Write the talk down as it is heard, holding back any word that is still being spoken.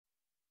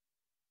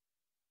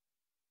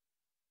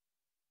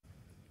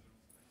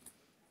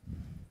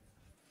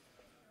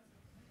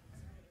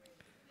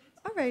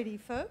Alrighty,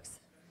 folks.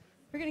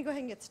 We're going to go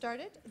ahead and get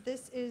started.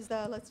 This is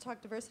Let's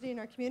Talk Diversity in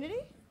Our Community.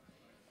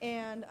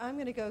 And I'm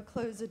going to go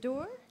close the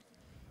door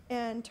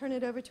and turn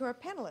it over to our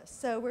panelists.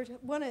 So we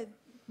want to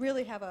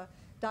really have a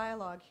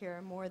dialogue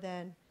here more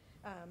than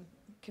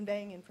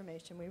conveying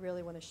information. We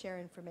really want to share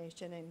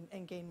information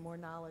and gain more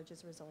knowledge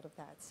as a result of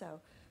that. So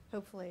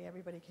hopefully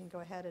everybody can go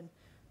ahead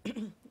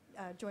and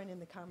join in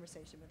the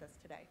conversation with us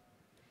today.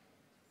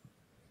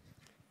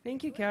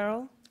 Thank you,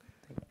 Carol.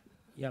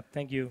 Yep,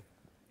 thank you.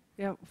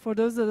 Yeah, for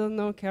those that don't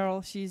know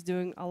Carol, she's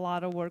doing a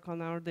lot of work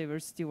on our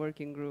diversity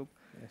working group.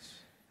 Yes.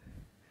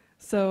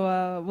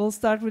 So we'll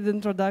start with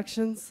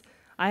introductions.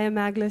 I am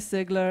Agnes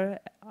Ziegler.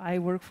 I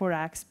work for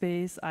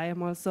Axpace. I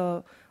am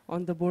also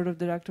on the board of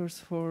directors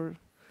for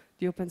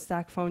the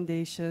OpenStack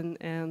Foundation,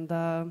 and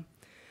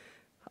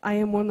I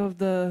am one of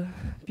the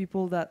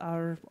people that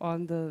are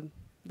on the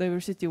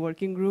diversity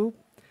working group.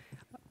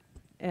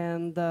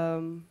 And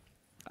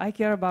I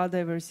care about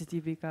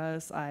diversity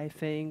because I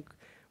think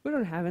we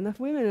don't have enough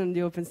women in the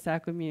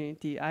OpenStack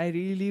community. I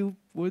really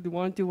would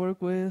want to work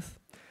with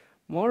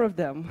more of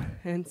them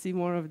and see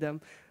more of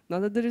them. Not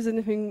that there is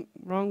anything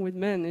wrong with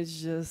men,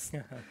 it's just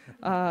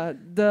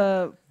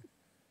the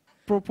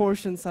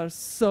proportions are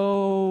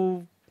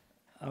so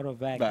out of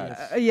whack.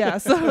 yeah,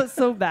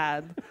 so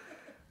bad.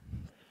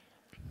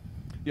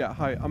 Yeah,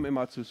 hi, I'm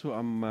Imad Susu.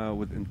 I'm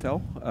with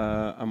Intel.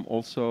 I'm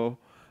also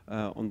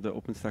on the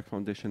OpenStack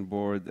Foundation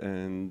board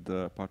and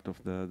part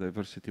of the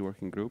Diversity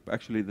Working Group.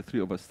 Actually, the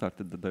three of us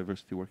started the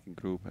Diversity Working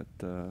Group at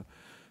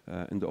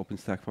in the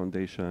OpenStack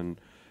Foundation.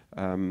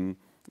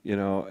 You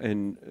know,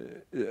 and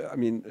I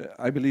mean,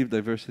 I believe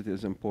diversity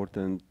is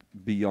important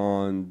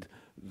beyond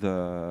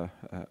the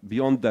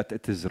beyond that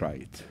it is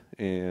right.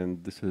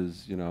 And this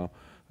is, you know,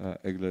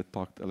 Egle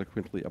talked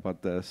eloquently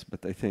about this,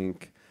 but I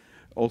think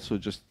also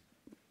just,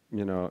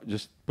 you know,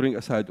 just putting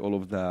aside all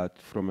of that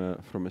from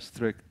a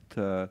strict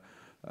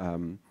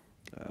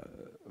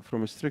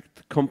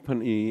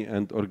company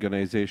and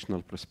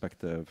organizational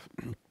perspective,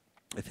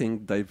 I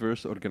think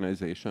diverse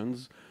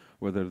organizations,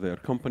 whether they're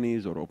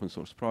companies or open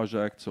source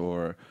projects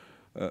or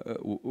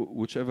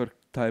whichever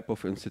type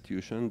of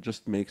institution,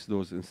 just makes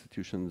those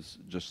institutions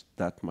just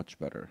that much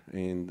better.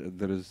 And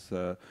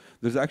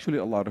there's actually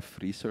a lot of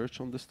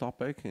research on this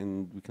topic,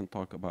 and we can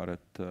talk about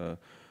it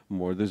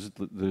more.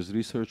 There's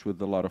research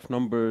with a lot of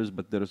numbers,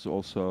 but there's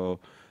also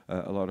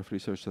a lot of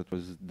research that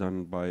was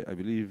done by, I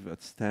believe,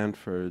 at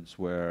Stanford's,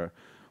 where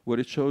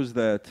it shows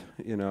that,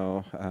 you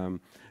know,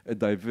 a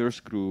diverse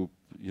group,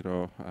 you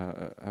know,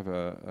 have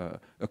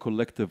a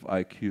collective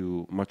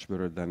IQ much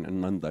better than a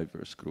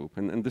non-diverse group,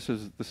 and this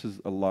is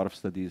a lot of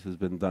studies has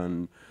been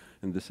done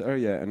in this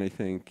area, and I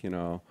think, you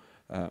know,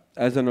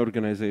 as an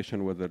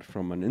organization, whether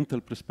from an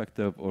Intel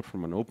perspective or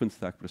from an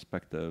OpenStack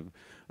perspective,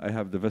 I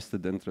have the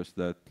vested interest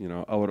that, you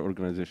know, our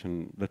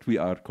organization, that we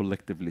are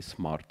collectively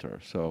smarter.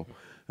 So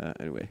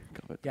anyway,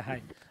 Kavit. Yeah,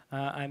 hi.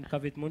 I'm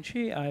Kavit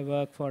Munshi. I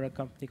work for a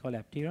company called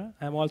Aptera.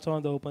 I'm also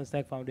on the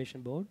OpenStack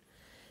Foundation board.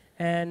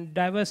 And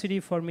diversity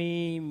for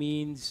me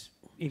means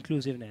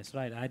inclusiveness,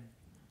 right?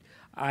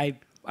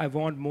 I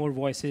want more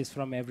voices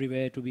from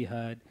everywhere to be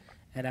heard,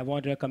 and I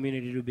want our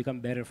community to become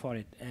better for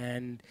it.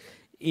 And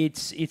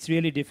it's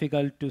really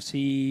difficult to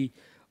see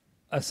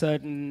a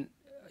certain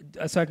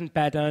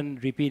pattern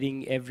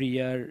repeating every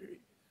year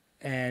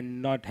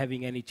and not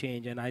having any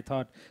change. And I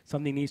thought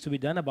something needs to be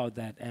done about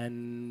that.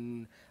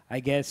 And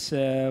I guess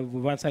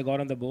once I got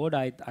on the board,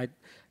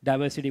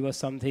 diversity was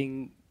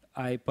something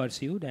I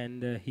pursued,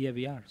 and here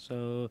we are.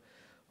 So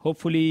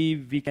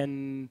hopefully we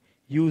can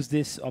use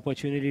this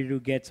opportunity to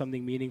get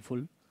something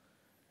meaningful.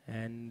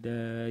 And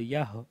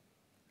yeah,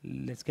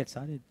 let's get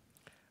started.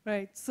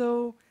 Right.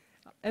 So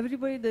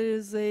everybody that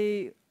is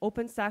a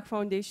OpenStack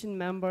Foundation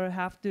member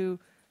has to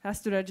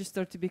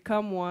register to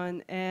become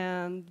one.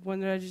 And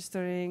when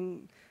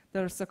registering,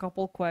 there's a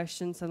couple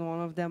questions, and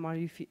one of them, are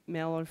you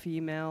male or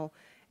female?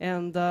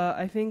 And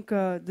I think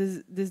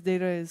this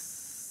data is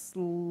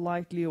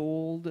slightly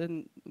old,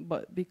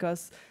 but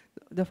because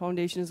the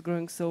foundation is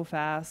growing so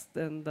fast,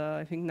 and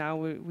I think now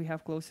we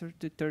have closer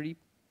to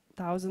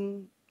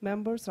 30,000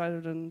 members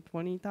rather than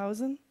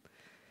 20,000.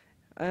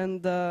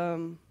 And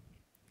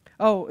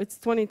oh, it's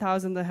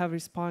 20,000 that have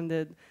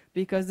responded,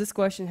 because this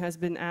question has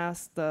been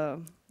asked,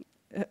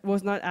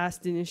 was not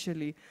asked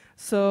initially.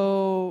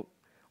 So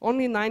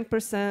only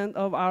 9%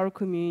 of our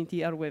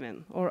community are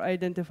women or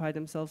identify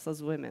themselves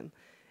as women.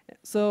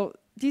 So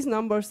these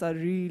numbers are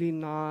really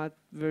not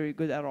very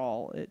good at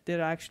all.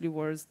 They're actually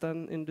worse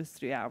than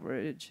industry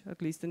average,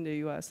 at least in the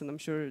US, and I'm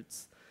sure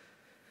it's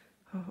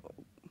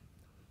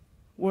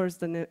worse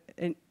than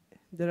in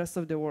the rest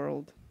of the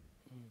world.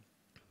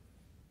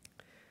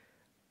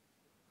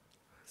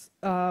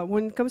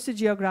 When it comes to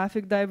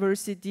geographic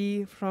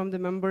diversity from the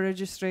member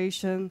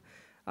registration,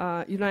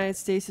 United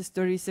States is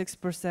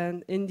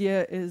 36%,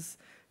 India is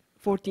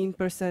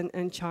 14%,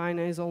 and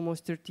China is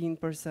almost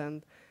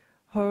 13%.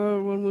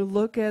 However, when we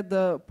look at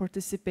the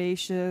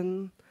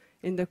participation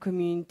in the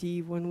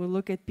community, when we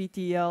look at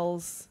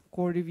PTLs,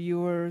 core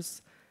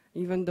reviewers,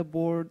 even the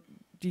board,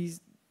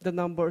 the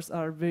numbers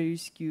are very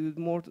skewed,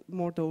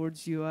 more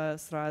towards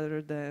US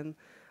rather than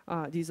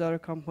these other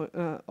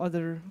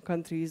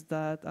countries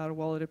that are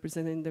well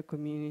represented in the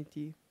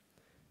community.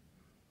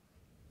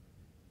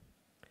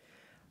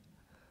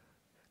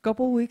 A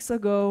couple weeks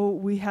ago,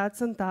 we had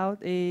sent out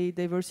a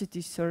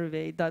diversity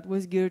survey that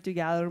was geared to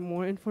gather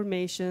more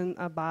information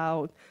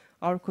about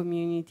our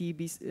community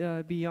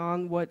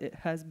beyond what it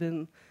has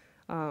been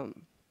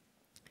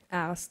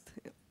asked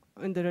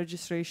in the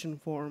registration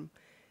form.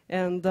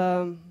 And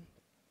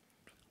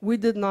we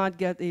did not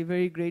get a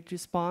very great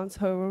response.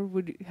 However,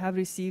 we have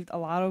received a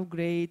lot of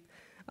great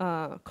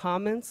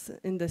comments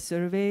in the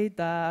survey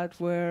that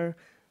were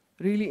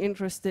really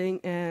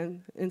interesting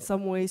and in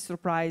some ways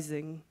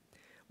surprising.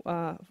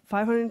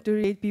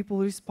 538 people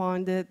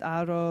responded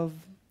out of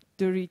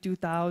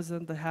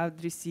 32,000 that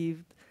had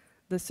received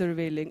the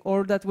survey link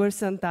or that were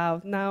sent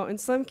out. Now, in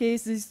some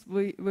cases,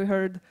 we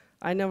heard,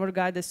 I never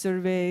got the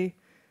survey.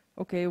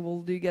 Okay,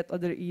 well, do you get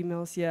other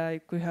emails? Yeah,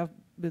 it could have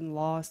been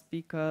lost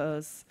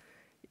because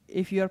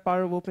if you are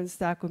part of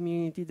OpenStack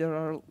community, there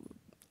are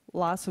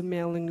lots of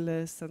mailing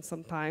lists, and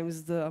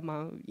sometimes the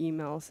amount of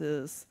emails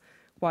is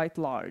quite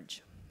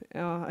large.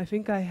 I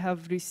think I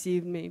have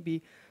received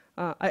maybe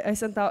I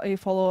sent out a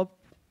follow-up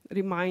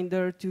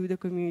reminder to the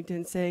community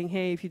and saying,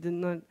 hey, if you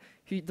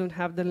don't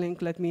have the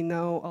link, let me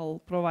know.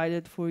 I'll provide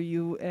it for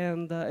you.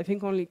 And I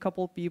think only a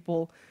couple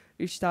people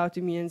reached out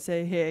to me and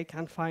say, hey, I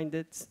can't find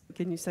it.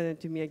 Can you send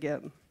it to me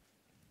again?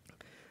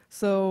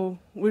 So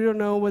we don't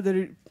know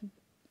whether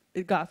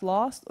it got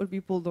lost or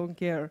people don't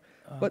care.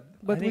 But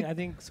I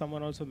think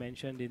someone also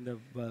mentioned in the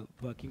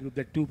working group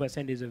that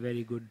 2% is a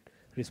very good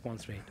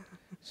response rate.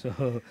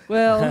 So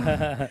well,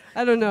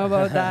 I don't know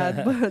about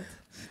that, but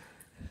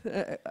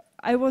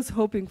I was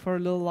hoping for a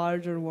little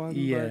larger one.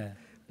 yeah.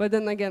 But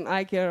then again,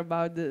 I care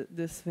about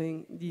these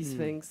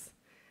things.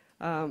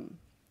 But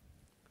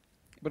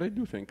I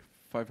do think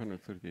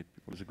 538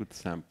 people is a good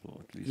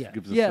sample, at least. Yeah.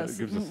 Gives us, Yes,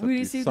 gives us we at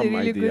least received a some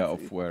really idea good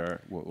of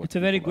where what It's a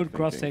very people are good thinking.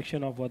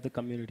 cross-section of what the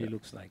community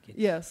looks like.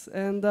 Yes,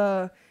 and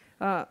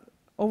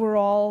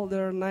overall,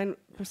 there are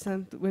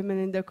 9% women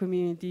in the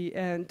community,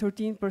 and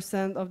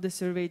 13% of the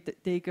survey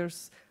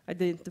takers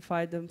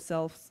identified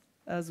themselves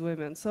as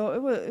women. So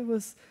it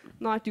was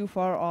not too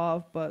far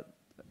off, but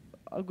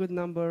a good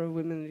number of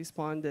women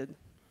responded.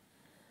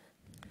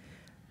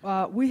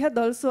 We had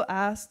also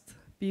asked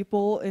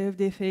people if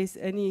they face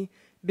any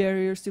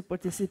barriers to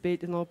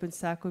participate in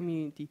OpenStack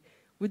community.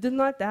 We did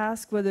not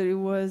ask whether it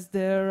was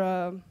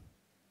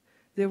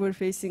they were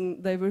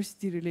facing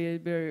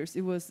diversity-related barriers.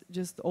 It was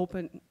just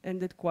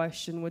open-ended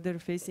question whether they're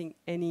facing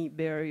any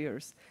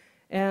barriers.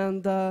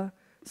 And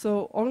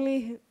so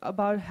only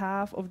about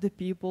half of the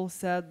people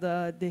said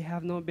that they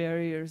have no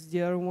barriers.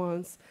 The other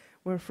ones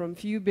were from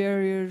few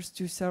barriers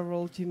to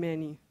several to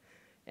many.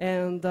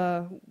 And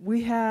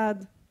we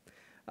had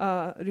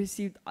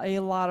received a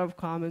lot of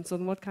comments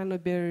on what kind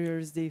of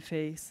barriers they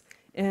face.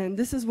 And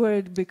this is where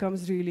it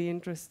becomes really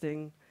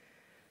interesting.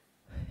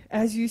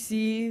 As you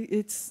see,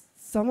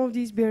 some of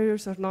these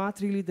barriers are not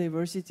really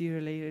diversity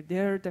related.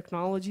 They're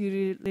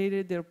technology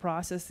related, they're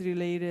process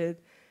related,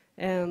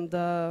 and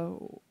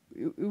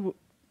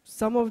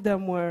some of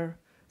them were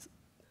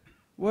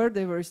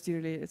diversity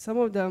related. Some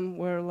of them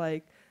were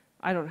like,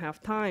 I don't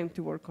have time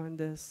to work on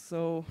this.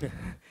 So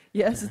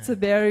yes, it's a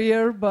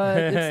barrier, but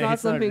it's not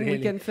something we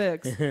can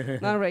fix.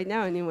 Not right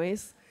now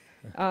anyways.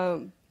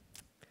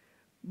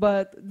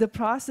 But the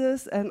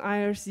process and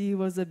IRC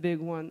was a big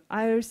one.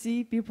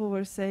 IRC, people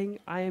were saying,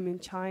 I am in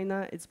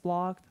China, it's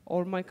blocked,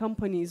 or my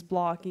company is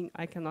blocking,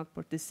 I cannot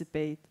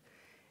participate.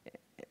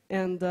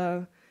 And,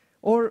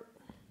 or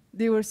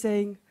they were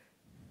saying,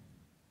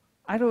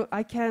 I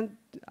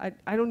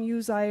don't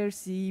use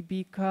IRC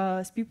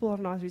because people are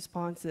not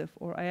responsive,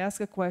 or I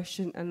ask a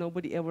question and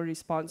nobody ever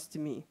responds to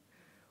me,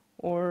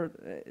 or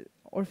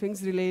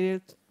things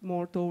related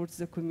more towards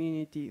the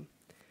community.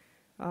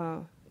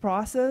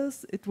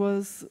 Process, it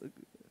was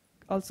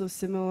also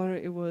similar.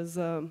 It was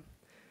the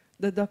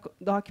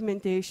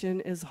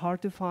documentation is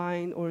hard to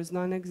find or is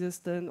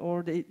non-existent,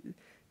 or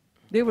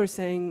they were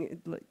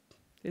saying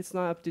it's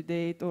not up to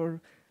date,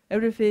 or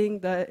everything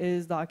that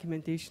is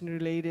documentation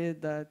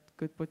related that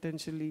could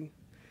potentially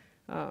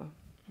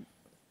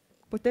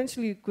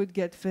could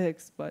get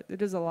fixed, but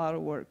it is a lot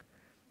of work.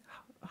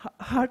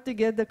 Hard to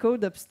get the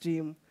code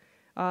upstream.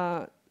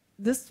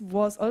 This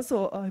was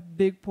also a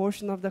big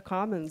portion of the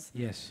comments.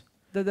 Yes.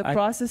 That the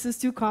process is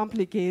too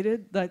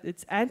complicated, that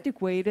it's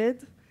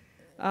antiquated.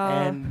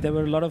 And there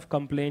were a lot of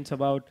complaints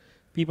about,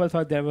 people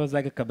thought there was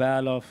like a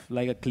cabal of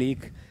like a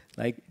clique,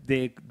 like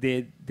they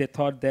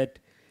thought that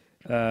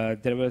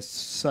there were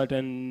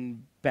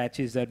certain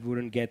patches that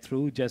wouldn't get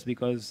through just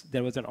because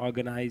there was an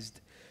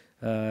organized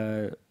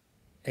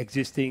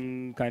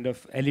existing kind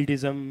of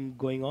elitism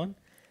going on.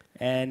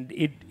 And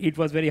it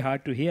was very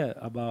hard to hear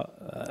about.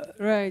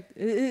 Right,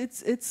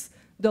 it's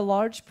the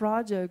large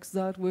projects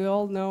that we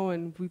all know,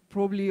 and we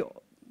probably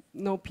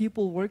know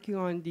people working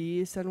on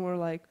these, and we're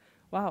like,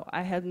 wow,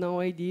 I had no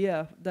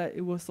idea that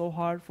it was so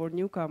hard for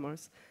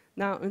newcomers.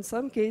 Now, in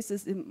some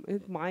cases,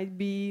 it might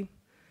be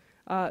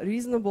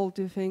reasonable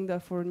to think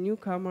that for a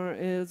newcomer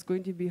it's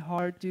going to be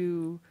hard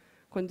to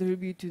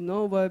contribute to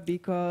NOVA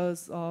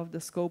because of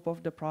the scope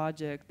of the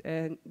project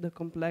and the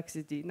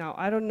complexity. Now,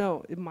 I don't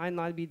know, it might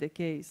not be the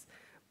case.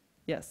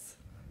 Yes.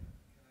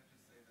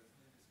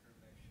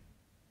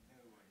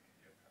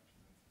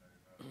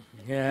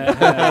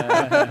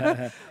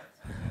 Yeah.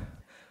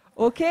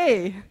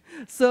 Okay,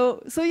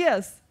 so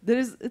yes,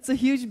 it's a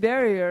huge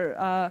barrier.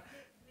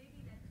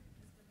 Maybe that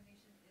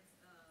discrimination is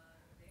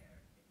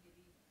there.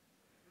 Maybe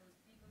those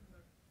people who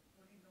are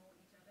fully know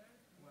each other,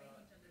 who make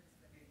each other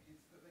discriminate.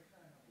 It's that they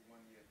kind of have a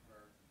one-year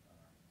term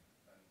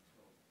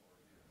until 4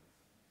 years.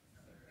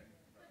 Is there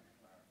anything about the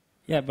plan?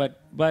 Yeah,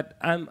 but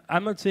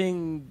I'm not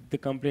saying the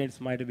complaints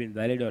might have been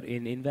valid or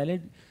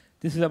invalid.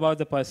 This is about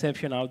the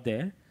perception out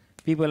there.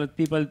 People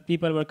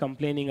were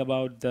complaining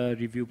about the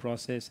review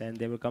process, and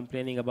they were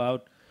complaining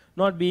about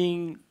not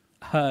being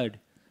heard.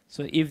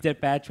 So if their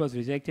patch was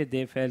rejected,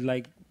 they felt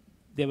like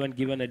they weren't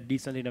given a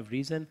decent enough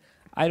reason.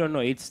 I don't know.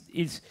 I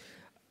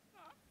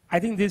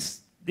think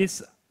this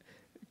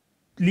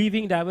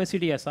leaving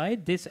diversity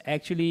aside, this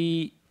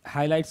actually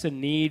highlights the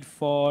need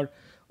for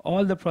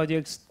all the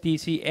projects,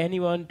 TC,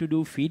 anyone to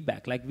do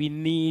feedback. Like, we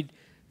need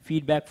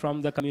feedback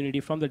from the community,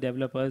 from the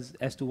developers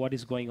as to what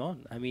is going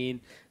on. I mean,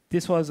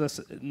 this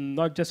was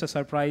not just a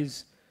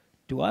surprise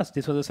to us,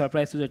 this was a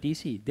surprise to the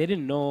TC. They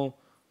didn't know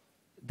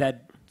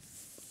that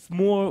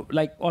more,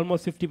 like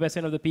almost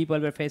 50% of the people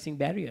were facing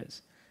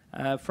barriers.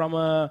 If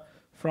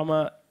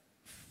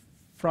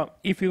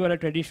we were a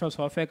traditional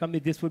software company,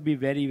 this would be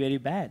very, very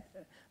bad.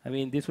 I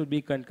mean, this would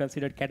be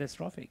considered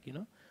catastrophic, you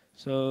know?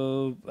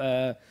 So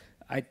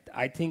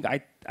I think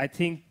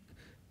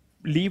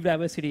leave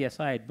diversity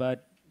aside,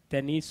 but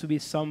there needs to be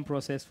some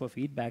process for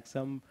feedback,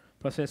 some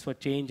process for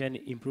change and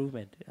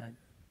improvement.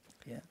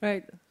 Yeah.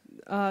 Right.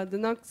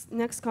 The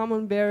next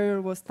common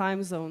barrier was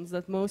time zones,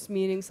 that most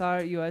meetings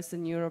are US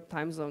and Europe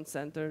time zone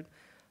centered.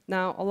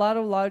 Now, a lot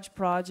of large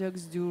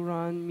projects do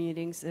run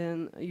meetings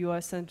in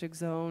US-centric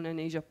zone and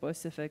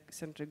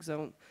Asia-Pacific-centric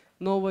zone.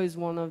 NOVA is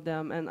one of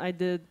them, and I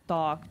did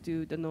talk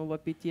to the NOVA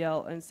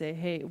PTL and say,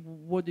 hey,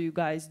 what do you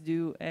guys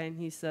do? And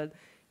he said,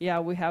 yeah,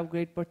 we have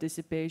great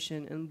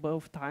participation in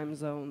both time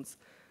zones.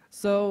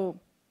 So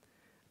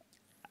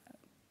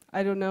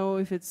I don't know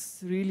if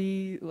it's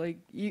really, like,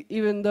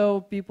 even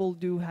though people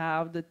do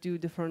have the two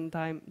different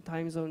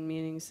time zone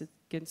meetings, it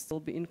can still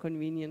be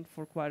inconvenient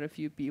for quite a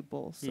few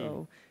people.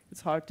 So it's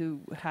hard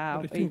to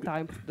have a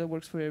time that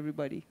works for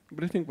everybody.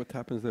 But I think what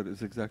happens there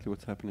is exactly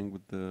what's happening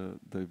with the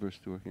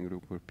diversity working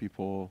group, where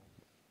people,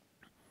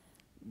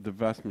 the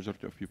vast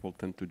majority of people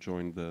tend to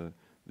join the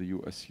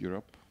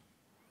US-Europe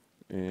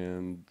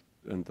and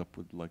end up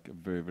with like a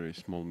very, very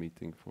small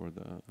meeting for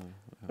the...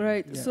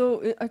 Right, Yeah.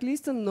 so at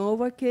least in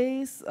NOVA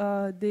case,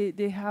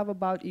 they have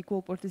about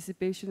equal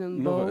participation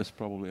in Nova both. is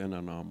probably an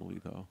anomaly,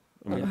 though.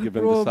 I mean, Yeah.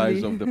 given the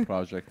size Probably. of the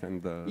project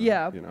and the,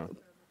 Yeah. you know.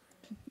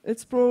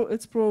 It's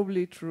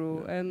probably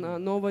true, Yeah. and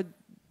NOVA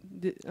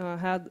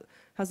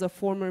has a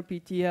former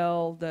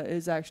PTL that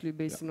is actually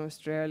based in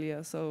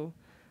Australia. So,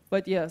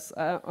 but yes,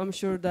 I'm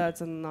sure that's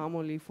an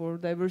anomaly for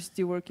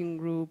diversity working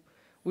group.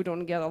 We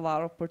don't get a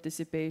lot of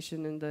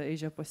participation in the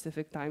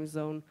Asia-Pacific time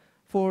zone.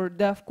 For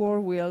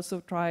DevCore, we also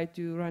try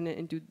to run it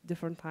into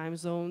different time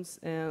zones,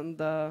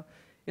 and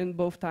in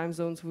both time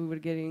zones, we were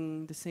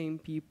getting the same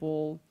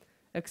people,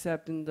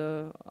 except in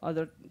the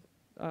other.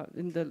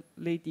 In the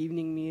late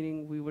evening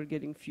meeting, we were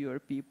getting fewer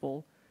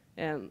people,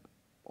 and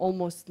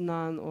almost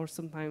none or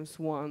sometimes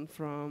one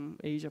from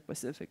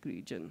Asia-Pacific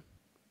region.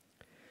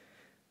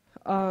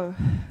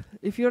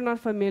 If you're not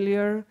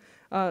familiar,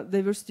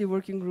 Diversity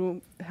Working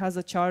Group has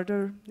a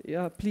charter.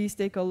 Please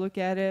take a look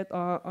at it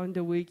on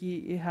the wiki.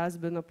 It has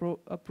been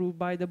approved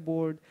by the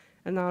board,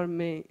 and our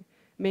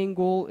main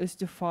goal is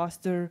to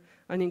foster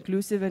an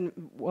inclusive and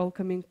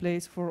welcoming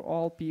place for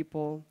all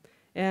people.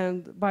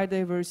 And by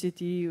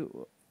diversity,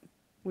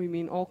 we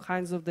mean all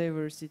kinds of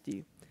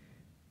diversity.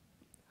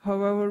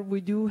 However,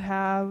 we do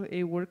have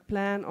a work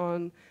plan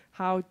on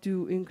how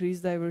to increase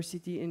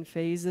diversity in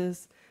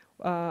phases.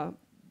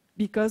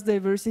 Because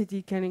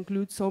diversity can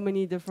include so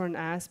many different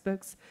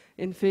aspects,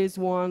 in phase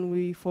 1,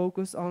 we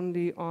focus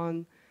only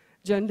on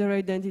gender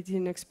identity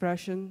and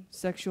expression,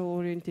 sexual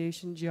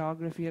orientation,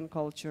 geography, and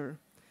culture.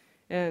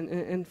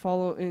 And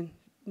follow in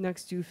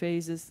next 2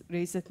 phases,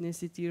 race,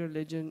 ethnicity,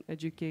 religion,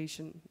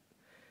 education.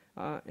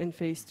 In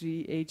phase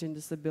 3, age and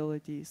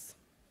disabilities.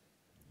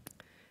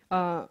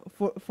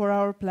 For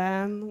our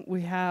plan,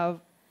 we have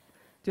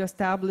to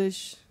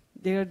establish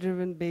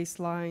data-driven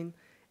baseline,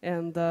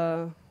 and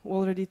we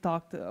already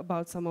talked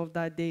about some of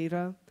that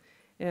data.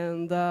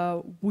 And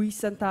we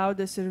sent out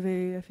the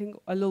survey, I think,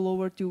 a little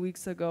over 2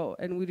 weeks ago,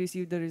 and we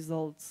received the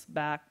results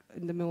back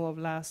in the middle of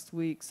last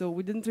week. So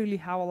we didn't really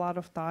have a lot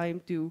of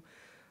time to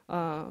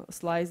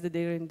slice the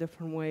data in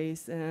different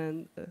ways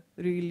and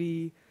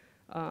really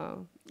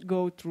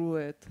go through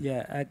it.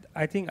 Yeah,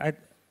 I think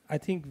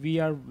we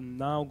are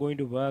now going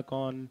to work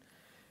on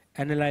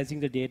analyzing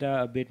the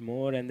data a bit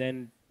more and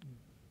then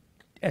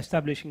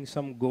establishing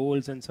some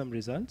goals and some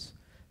results.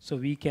 so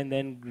we can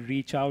then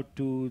reach out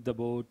to the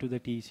board, to the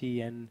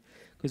TC, and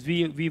because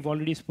we've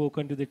already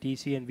spoken to the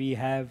TC, and we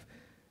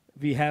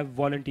have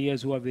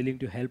volunteers who are willing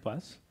to help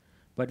us,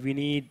 but we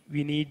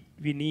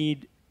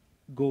need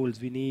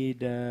goals, we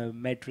need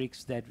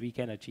metrics that we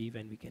can achieve,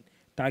 and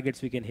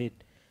targets we can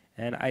hit.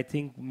 And I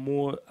think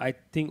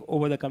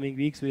over the coming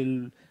weeks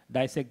we'll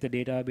dissect the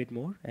data a bit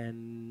more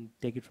and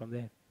take it from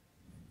there.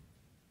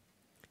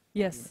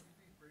 Yes.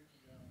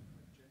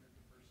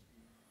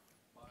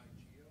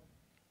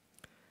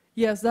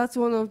 Yes, that's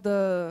one of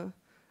the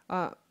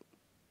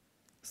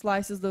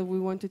slices that we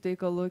want to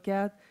take a look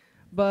at.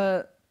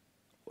 But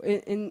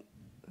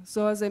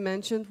so as I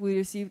mentioned, we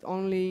received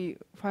only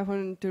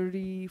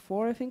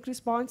 534, I think,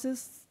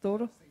 responses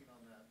total.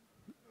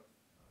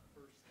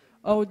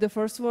 Oh, the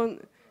first one.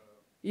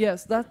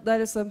 Yes,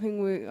 that is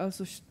something we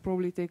also should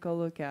probably take a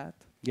look at.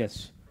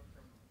 Yes.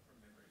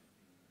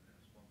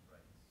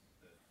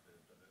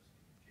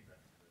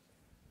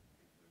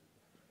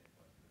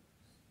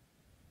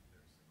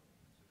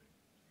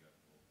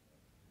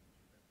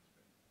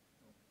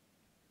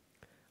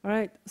 All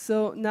right,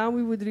 so now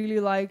we would really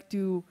like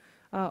to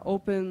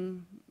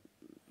open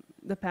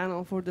the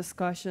panel for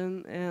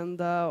discussion,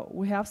 and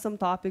we have some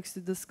topics to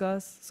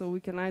discuss, so we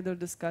can either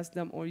discuss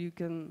them or you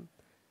can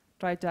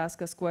try to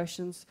ask us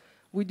questions.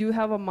 We do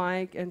have a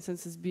mic, and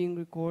since it's being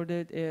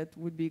recorded, it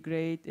would be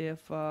great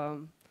if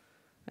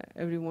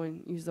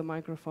everyone used the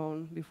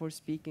microphone before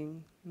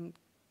speaking. And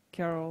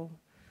Carol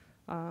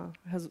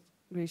has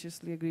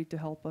graciously agreed to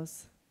help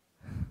us.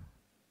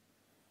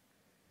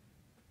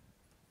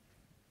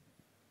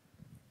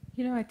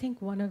 You know, I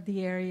think one of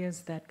the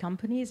areas that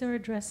companies are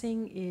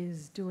addressing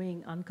is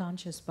doing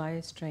unconscious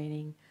bias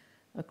training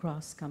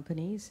across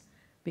companies,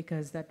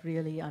 because that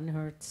really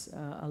unearths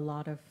a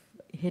lot of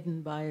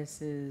hidden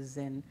biases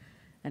and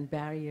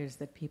barriers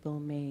that people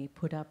may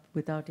put up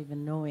without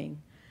even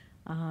knowing.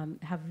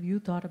 Have you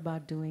thought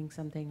about doing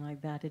something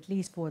like that, at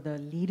least for the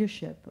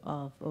leadership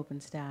of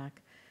OpenStack,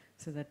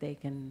 so that they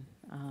can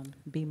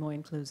be more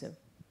inclusive?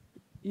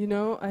 You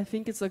know, I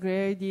think it's a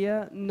great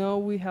idea. No,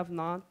 we have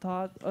not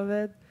thought of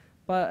it,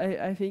 but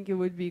I think it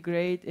would be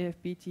great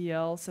if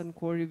PTLs and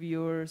core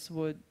reviewers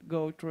would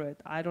go through it.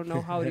 I don't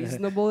know how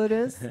reasonable it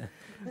is.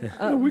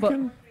 We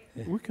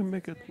can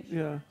make it,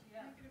 yeah.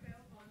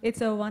 It's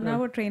a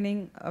 1-hour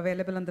training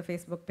available on the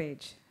Facebook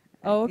page.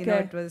 Oh, You know,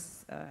 okay. it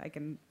was, I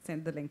can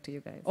send the link to you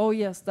guys. Oh,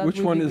 yes, that Which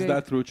would one be is great.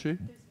 that, Ruchi?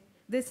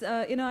 This,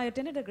 I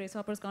attended a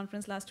Gracehoppers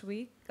conference last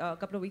week, a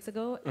couple of weeks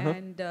ago,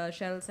 and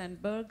Shel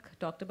Sandberg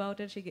talked about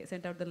it. She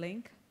sent out the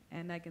link,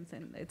 and I can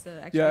send, it's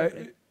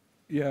actually...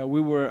 Yeah,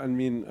 we were, I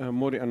mean,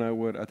 Mori and I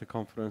were at a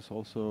conference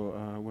also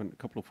a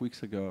couple of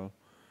weeks ago,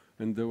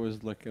 and there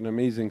was like an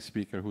amazing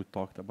speaker who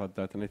talked about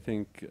that, and I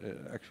think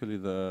actually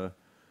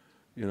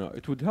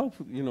it would help,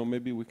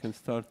 maybe we can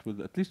start with,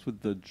 at least with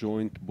the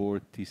joint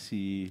board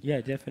TC Yeah,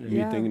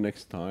 definitely. meeting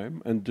next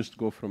time, and just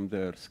go from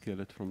there, scale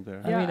it from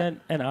there. Yeah. I mean,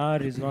 an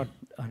hour is not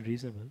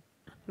unreasonable.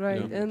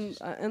 Right,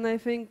 Yeah. and I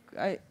think,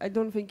 I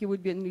don't think it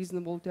would be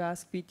unreasonable to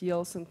ask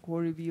PTLs and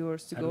core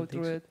reviewers to I go don't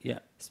think through so. it, Yeah,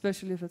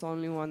 especially if it's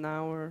only 1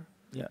 hour.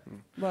 yeah.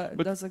 But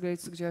that's a great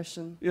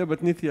suggestion. Yeah,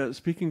 but Nithya,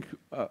 speaking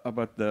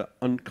about the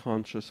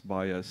unconscious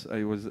bias,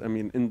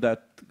 in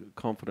that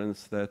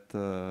conference that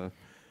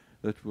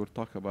we'll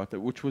talk about,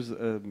 which was,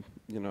 a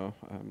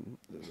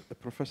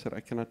professor,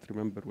 I cannot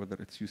remember whether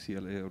it's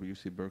UCLA or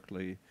UC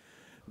Berkeley,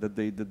 that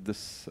they did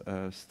this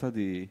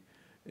study,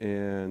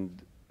 and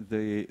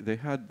they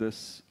had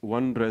this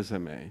one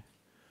resume,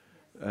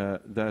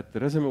 that the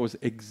resume was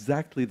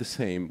exactly the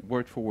same,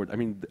 word for word,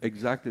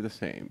 exactly the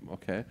same,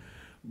 okay?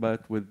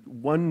 But with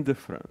one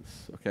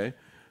difference, okay?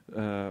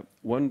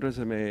 One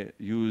resume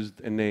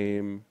used a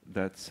name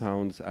that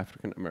sounds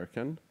African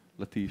American,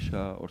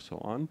 Letitia or so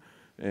on,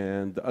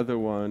 and the other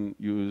one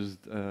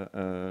used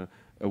a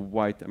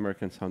white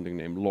American sounding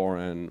name,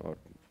 Lauren or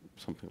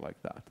something like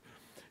that.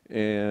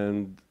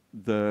 And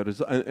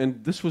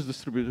and this was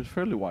distributed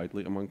fairly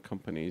widely among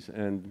companies,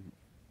 and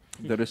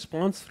the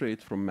response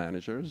rate from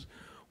managers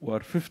were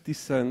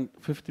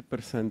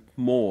 50%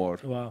 more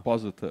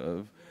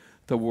positive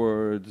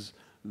towards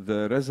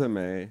the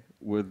resume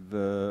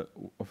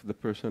of the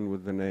person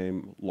with the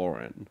name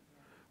Lauren,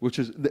 which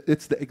is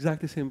it's the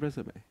exactly same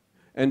resume.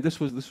 And this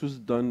was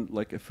done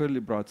like a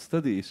fairly broad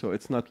study, so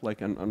it's not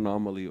like an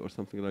anomaly or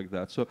something like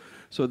that.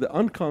 So the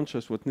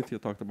unconscious, what Nithya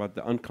talked about,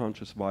 the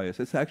unconscious bias,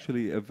 it's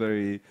actually a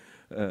very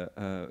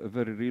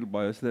real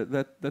bias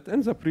that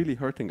ends up really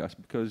hurting us,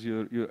 because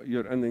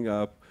you're ending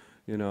up,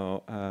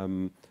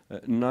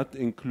 not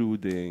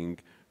including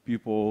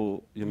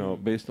people,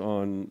 based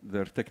on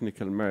their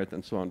technical merit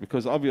and so on.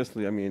 Because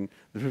obviously, the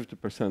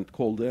 50%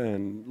 called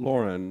in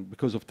Lauren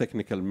because of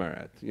technical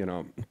merit,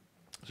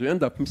 So you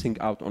end up missing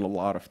out on a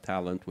lot of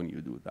talent when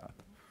you do that.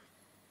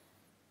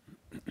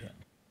 Yeah.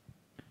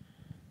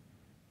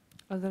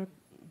 Other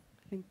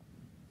thing.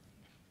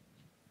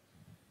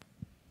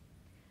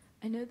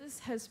 I know this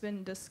has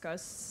been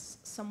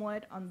discussed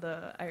somewhat on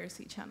the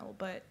IRC channel,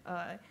 but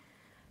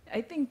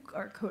I think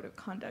our code of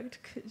conduct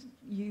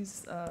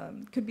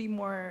could be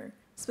more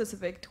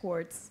specific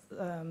towards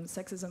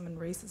sexism and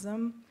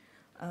racism.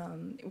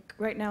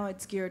 Right now,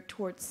 it's geared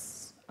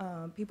towards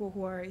people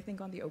who are, I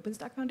think, on the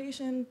OpenStack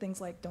Foundation,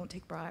 things like don't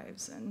take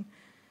bribes. And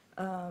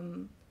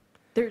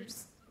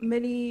there's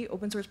many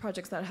open source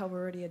projects that have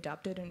already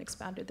adapted and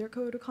expanded their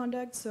code of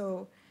conduct.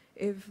 So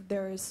if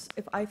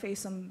I face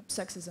some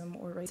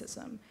sexism or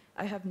racism,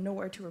 I have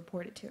nowhere to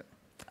report it to.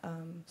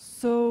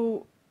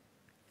 So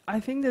I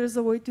think there is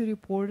a way to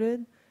report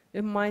it.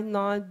 It might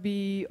not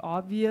be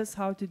obvious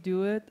how to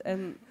do it.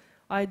 And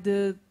I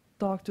did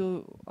talk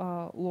to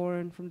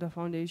Lauren from the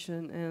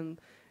foundation, and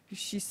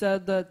she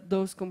said that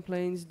those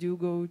complaints do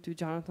go to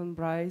Jonathan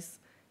Bryce,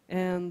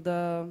 and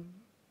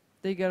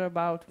they get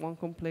about 1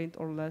 complaint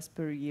or less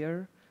per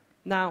year.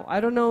 Now,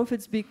 I don't know if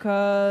it's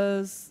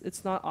because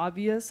it's not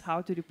obvious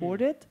how to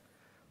report it,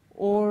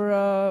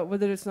 or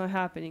whether it's not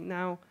happening.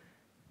 Now,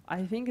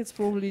 I think it's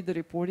probably the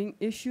reporting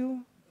issue.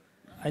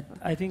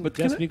 I think But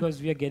just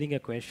because we are getting a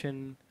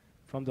question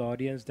from the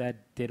audience that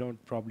they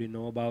don't probably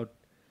know about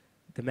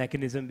the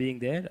mechanism being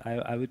there,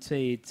 I would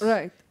say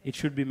it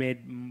should be made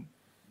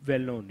well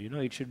known. You know,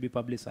 it should be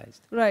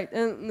publicized. Right,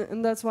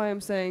 and that's why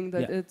I'm saying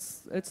that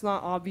it's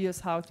not obvious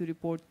how to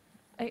report.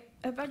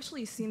 I've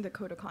actually seen the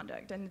code of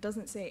conduct, and it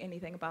doesn't say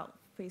anything about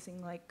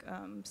facing like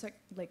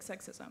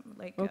sexism.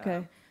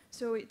 Okay.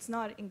 So it's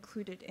not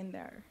included in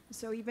there.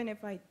 So even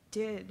if I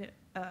did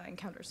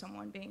encounter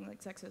someone being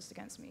like sexist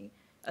against me,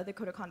 the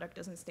code of conduct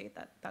doesn't state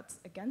that that's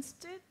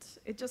against it.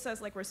 It just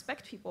says like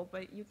respect people,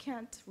 but you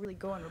can't really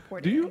go and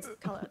report it and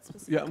call out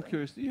specifically. Yeah, I'm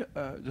curious.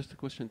 Just a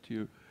question to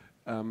you.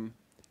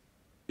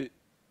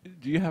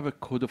 Do you have a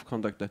code of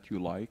conduct that you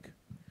like?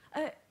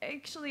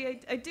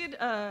 Actually, I did.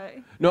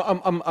 No,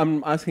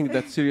 I'm asking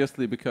that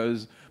seriously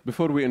because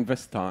before we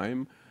invest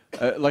time,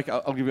 like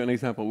I'll give you an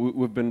example.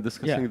 We've been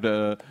discussing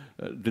the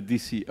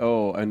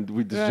DCO, and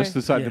we just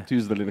decided to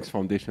use the Linux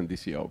Foundation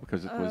DCO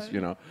because it was,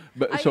 you know.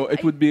 But so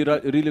it would be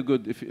really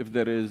good if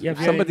there is, if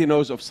somebody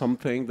knows of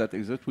something that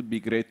exists, would be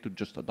great to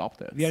just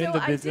adopt it. We are in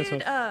the business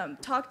I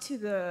did talk to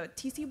the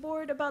TC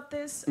board about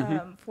this,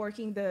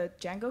 forking the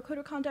Django code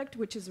of conduct,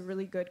 which is a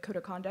really good code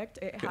of conduct.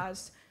 It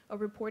has a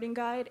reporting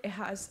guide. It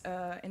has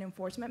an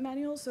enforcement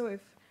manual. So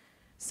if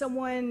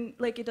someone,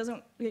 like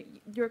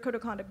your code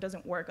of conduct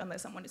doesn't work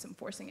unless someone is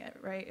enforcing it,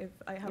 right? If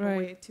I have a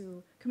way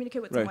to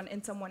communicate with someone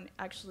and someone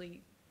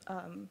actually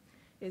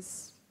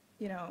is,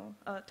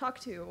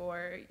 talked to,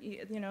 or,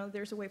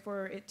 there's a way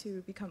for it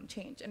to become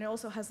changed. And it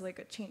also has like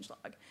a change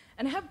log.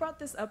 And I have brought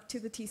this up to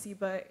the TC,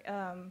 but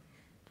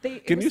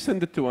Can you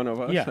send it to one of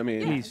us? Yeah, I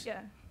mean, please.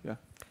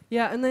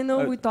 Yeah, and I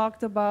know we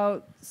talked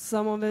about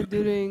some of it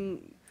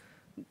during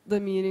the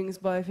meetings,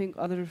 but I think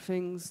other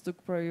things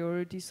took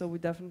priority, so we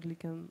definitely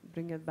can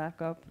bring it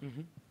back up.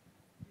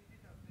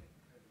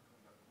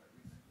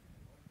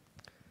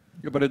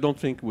 Yeah, but I don't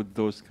think with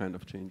those kind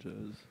of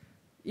changes.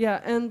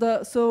 Yeah, and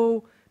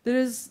so there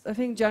is, I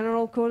think,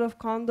 general code of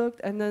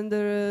conduct, and then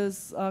there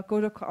is a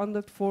code of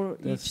conduct for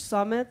each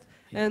summit.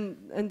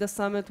 And the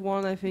summit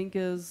one, I think,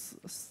 is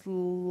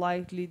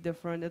slightly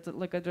different. It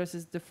like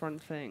addresses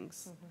different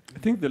things. I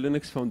think the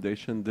Linux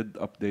Foundation did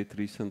update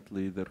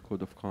recently their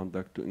code of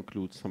conduct to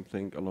include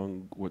something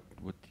along what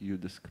you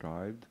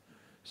described.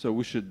 So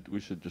we should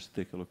just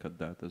take a look at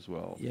that as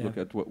well. Yeah. Look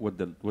at what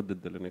did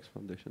the Linux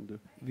Foundation do?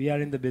 We are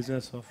in the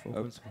business of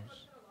open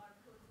source.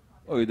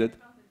 Oh, you did?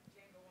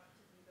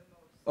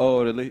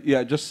 Oh, really?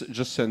 Yeah,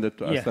 just send it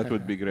to us. That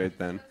would be great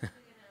then.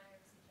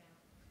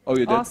 Oh,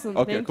 you did? Awesome.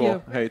 Okay, Thank cool.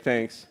 you. Hey,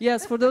 thanks.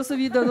 Yes, for those of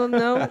you that don't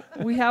know,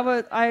 we have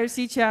an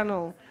IRC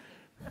channel.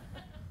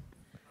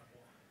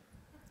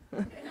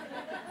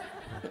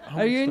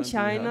 Are you in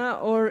China,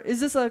 or is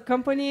this a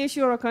company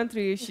issue or a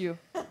country issue?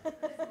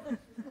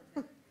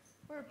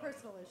 Or a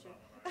personal issue.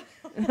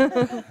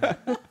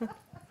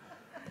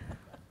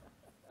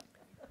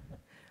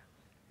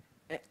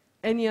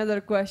 Any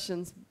other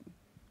questions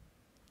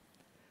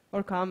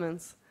or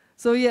comments?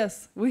 So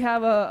yes, we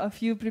have a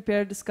few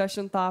prepared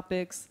discussion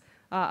topics.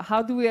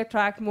 How do we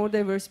attract more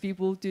diverse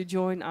people to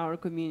join our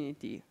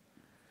community?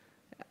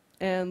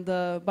 And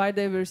by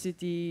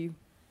diversity,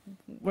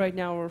 right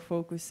now we're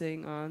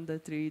focusing on the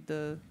three,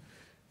 the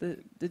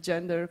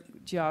gender,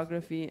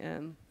 geography,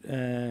 and...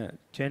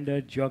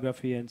 Gender,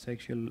 geography, and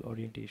sexual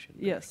orientation.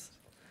 Yes.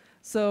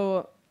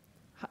 So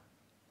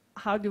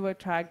how do we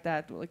attract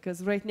that?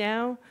 Because right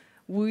now,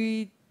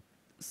 we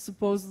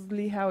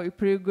supposedly have a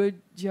pretty good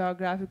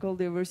geographical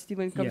diversity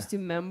when it comes to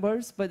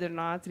members, but they're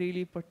not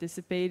really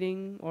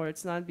participating, or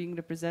it's not being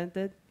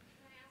represented. Can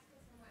I ask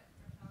a somewhat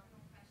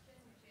orthogonal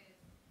question,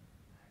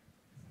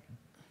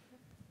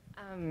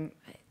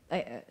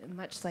 which is,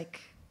 much like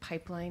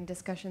pipeline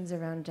discussions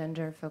around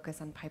gender focus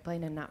on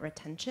pipeline and not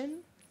retention.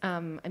 I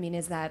mean,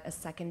 is that a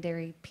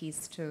secondary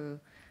piece to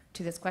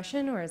this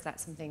question, or is that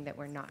something that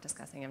we're not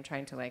discussing? I'm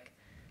trying to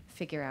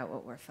figure out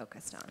what we're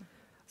focused on.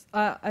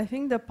 I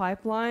think the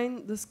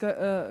pipeline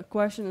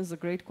question is a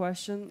great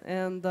question,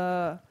 and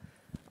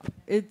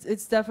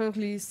it's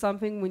definitely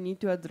something we need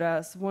to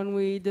address. When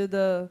we did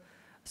a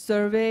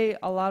survey,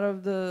 a lot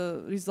of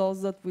the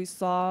results that we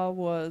saw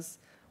was,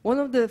 one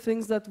of the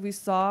things that we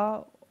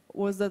saw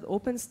was that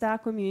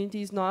OpenStack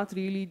community is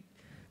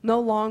no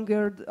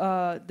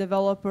longer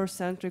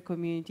developer-centric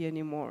community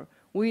anymore.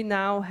 We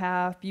now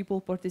have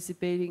people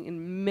participating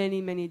in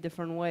many, many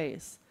different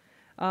ways.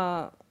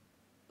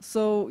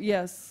 So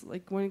yes,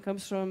 like when it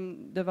comes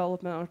from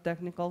development or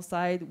technical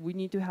side, we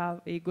need to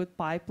have a good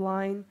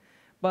pipeline.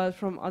 But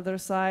from other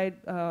side,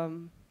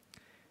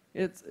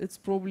 it's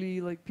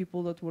probably like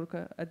people that work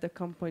at the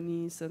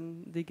companies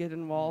and they get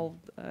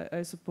involved,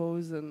 I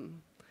suppose.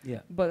 And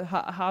Yeah. but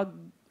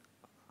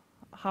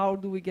how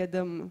do we get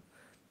them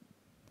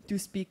to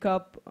speak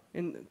up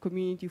in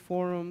community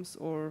forums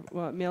or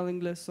mailing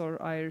lists or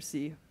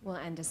IRC? Well,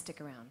 and to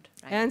stick around,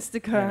 right? And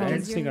stick Yeah, around. and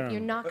Because stick you're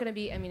around. not going to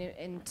be, I mean,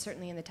 and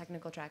certainly in the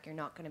technical track, you're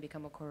not going to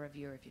become a core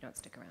reviewer if you don't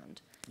stick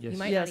around. Yes. You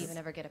might Yes. not even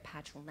ever get a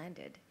patch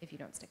landed if you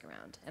don't stick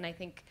around. And I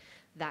think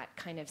that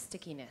kind of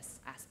stickiness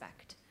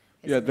aspect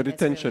is Yeah, the something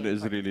that's retention really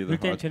is important. really the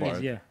Retention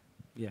hard is, part.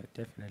 yeah,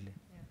 definitely.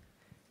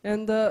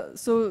 And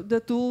so the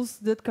tools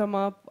did come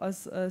up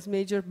as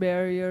major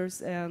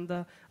barriers, and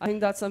I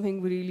think that's something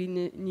we really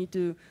need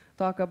to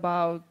talk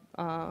about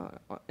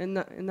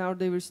in our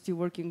diversity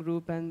working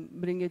group and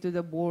bring it to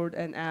the board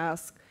and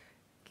ask,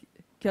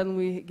 can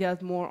we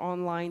get more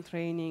online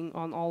training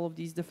on all of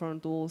these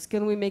different tools?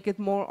 Can we make it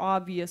more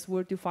obvious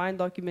where to find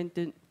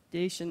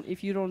documentation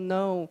if you don't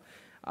know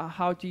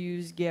how to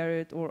use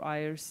Garrett or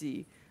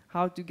IRC,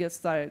 how to get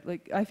started?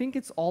 Like, I think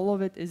it's all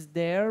of it is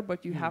there,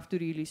 but you have to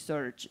really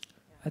search.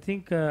 I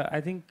think we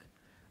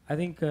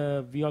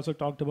also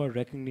talked about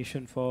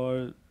recognition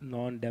for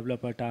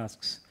non-developer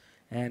tasks,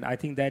 and I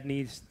think that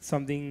needs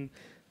something.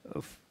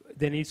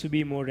 There needs to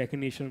be more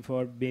recognition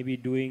for maybe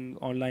doing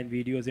online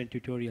videos and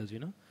tutorials. You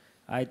know,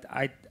 I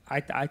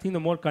think the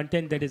more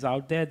content that is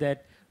out there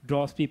that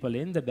draws people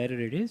in, the better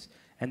it is,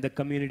 and the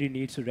community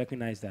needs to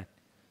recognize that.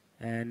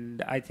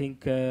 And I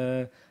think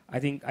the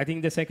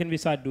second we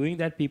start doing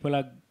that, people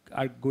are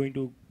going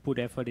to put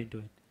effort into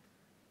it.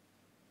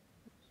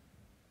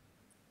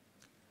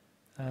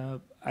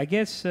 I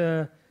guess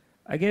the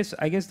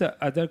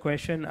other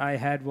question I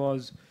had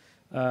was,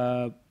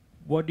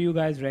 what do you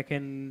guys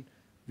reckon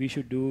we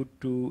should do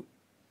to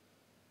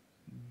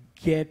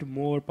get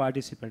more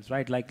participants,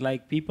 right?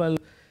 Like people,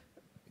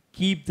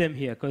 keep them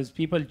here, because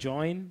people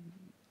join,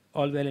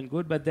 all well and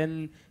good, but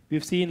then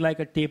we've seen like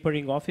a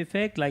tapering off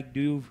effect. Like,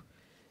 do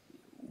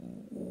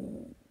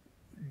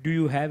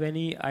you have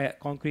any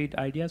concrete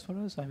ideas for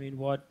us? I mean,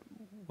 what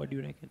do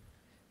you reckon,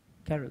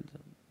 Carol?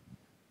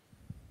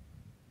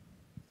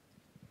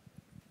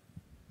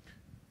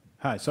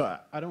 Hi, so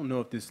I don't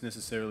know if this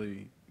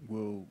necessarily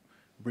will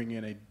bring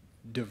in a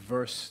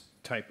diverse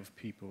type of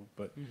people,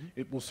 but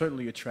it will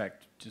certainly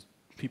attract just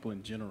people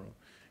in general.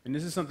 And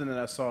this is something that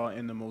I saw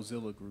in the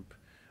Mozilla group.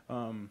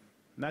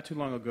 Not too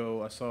long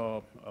ago, I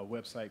saw a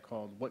website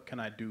called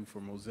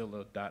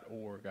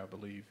whatcanIdoformozilla.org, I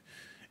believe.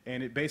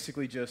 And it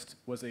basically just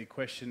was a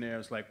questionnaire.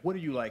 It's like, what do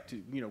you like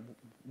to,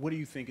 what do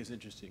you think is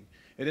interesting?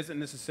 It doesn't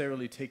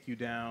necessarily take you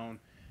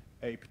down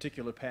a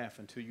particular path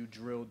until you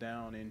drill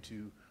down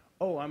into,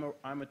 oh,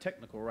 I'm a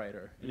technical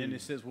writer. And then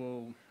it says,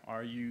 well,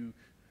 do you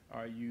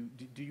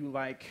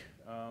like,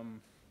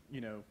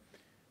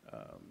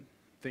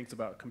 things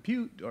about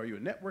compute? Are you a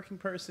networking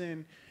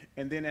person?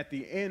 And then at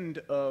the end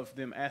of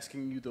them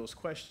asking you those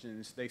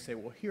questions, they say,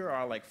 well, here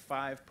are like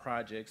 5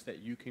 projects that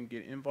you can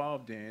get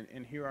involved in,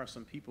 and here are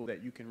some people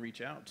that you can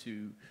reach out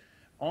to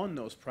on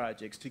those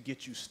projects to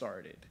get you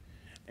started.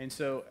 And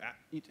so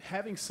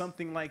having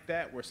something like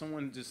that where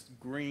someone just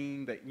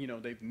green that,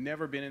 they've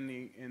never been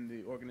in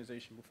the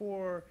organization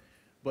before,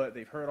 but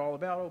they've heard all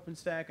about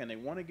OpenStack and they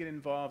want to get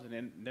involved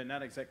and they're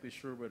not exactly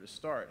sure where to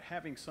start,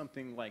 having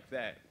something like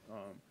that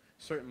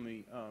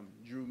certainly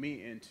drew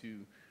me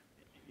into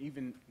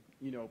even,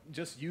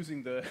 just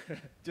using the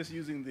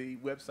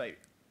website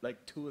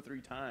like 2 or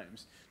 3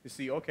 times to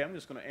see, okay, I'm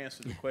just going to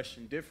answer the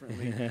question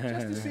differently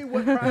just to see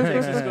what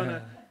projects is going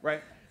to,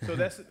 right? So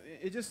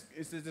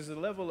there's a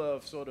level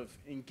of sort of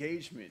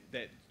engagement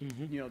that,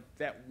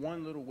 that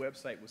one little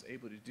website was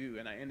able to do.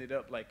 And I ended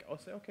up like, I'll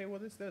say, okay, well,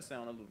 this does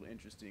sound a little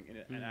interesting.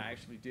 And I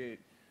actually did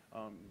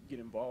get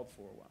involved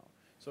for a while.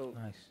 So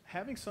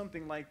having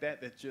something like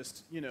that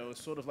just, is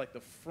sort of like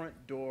the front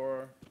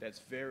door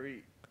that's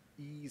very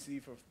easy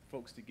for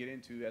folks to get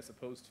into, as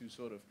opposed to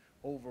sort of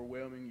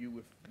overwhelming you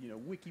with,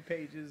 wiki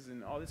pages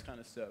and all this kind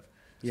of stuff.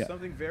 Yeah.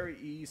 Something very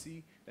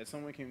easy that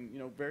someone can,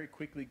 very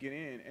quickly get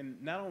in.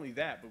 And not only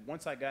that, but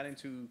once I got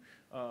into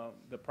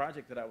the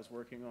project that I was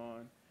working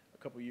on a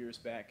couple years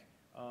back,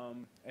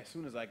 as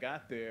soon as I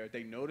got there,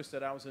 they noticed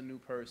that I was a new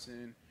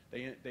person.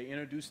 They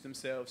introduced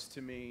themselves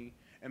to me,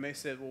 and they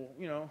said,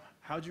 well,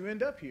 how'd you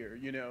end up here,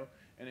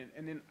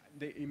 And then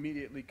they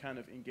immediately kind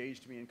of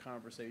engaged me in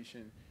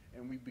conversation,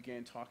 and we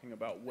began talking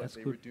about what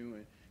they were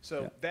doing.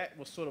 So that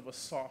was sort of a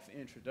soft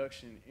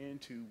introduction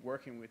into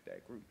working with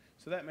that group.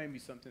 So that may be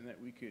something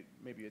that we could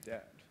maybe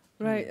adapt.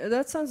 Right,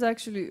 that sounds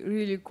actually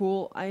really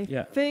cool. I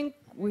think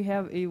we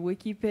have a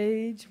wiki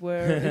page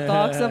where it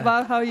talks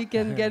about how you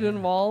can get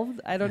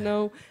involved. I don't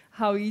know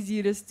how easy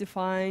it is to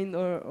find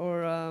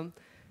or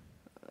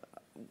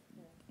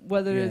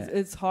whether Yeah.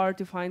 it's hard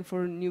to find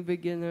for new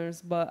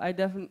beginners, but I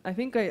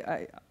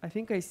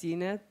think I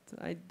seen it.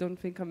 I don't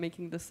think I'm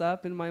making this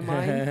up in my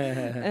mind,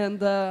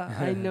 and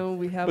I know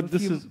we have But a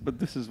few.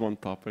 this is one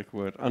topic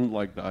where,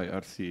 unlike the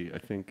IRC, I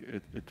think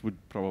it would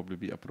probably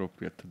be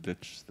appropriate to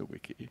ditch the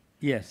wiki.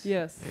 Yes.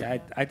 Yes. Yeah,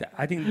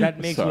 I think that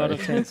makes a lot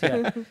of sense.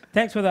 Yeah.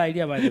 Thanks for the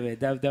idea, by the way.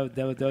 That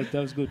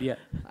was good. Yeah.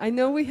 I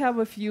know we have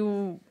a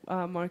few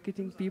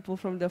marketing people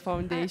from the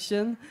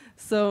foundation,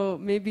 so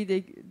maybe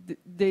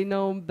they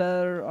know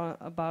better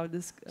about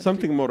this.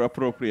 Something more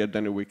appropriate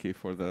than a wiki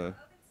for the.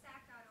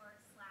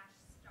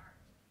 OpenStack.org/start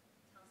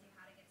tells you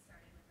how to get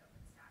started with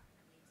OpenStack and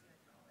leads you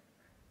into all the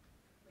different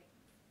wikis.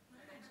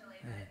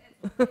 Eventually,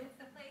 it's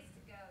the place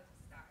to go to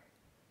start.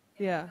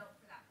 It Yeah. was built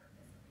for that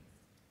purpose, at least.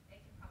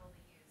 They could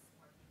probably use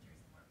more features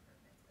and more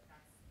improvements, but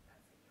that's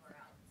the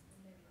URL.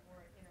 Maybe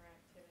more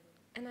interactivity.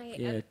 And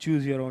Yeah.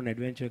 Choose your own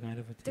adventure kind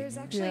of a thing. There's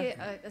yeah. actually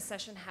a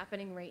session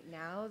happening right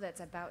now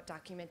that's about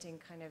documenting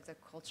kind of the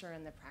culture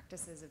and the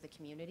practices of the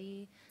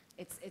community.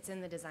 It's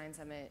in the Design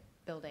Summit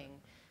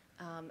building.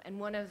 And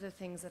one of the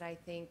things that I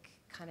think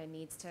kind of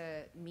needs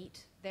to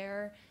meet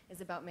there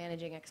is about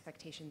managing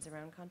expectations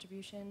around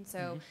contribution.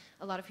 So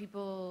a lot of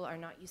people are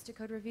not used to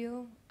code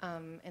review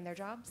in their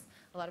jobs.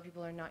 A lot of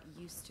people are not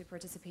used to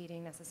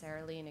participating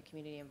necessarily in a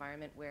community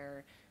environment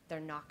where they're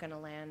not going to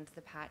land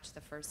the patch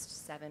the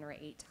first 7 or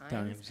 8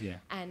 times. Yeah.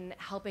 And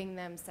helping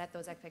them set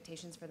those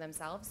expectations for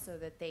themselves so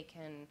that they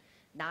can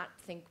not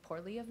think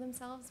poorly of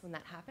themselves when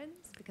that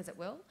happens, because it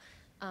will,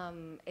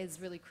 is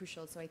really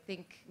crucial. So I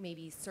think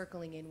maybe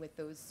circling in with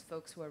those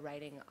folks who are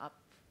writing up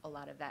a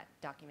lot of that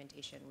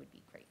documentation would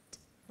be great.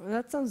 Well,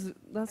 that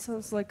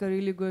sounds like a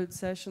really good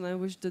session. I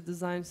wish the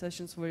design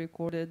sessions were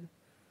recorded.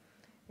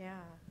 Yeah,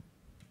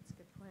 that's a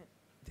good point.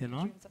 They're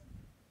not?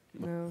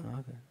 No.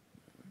 Okay.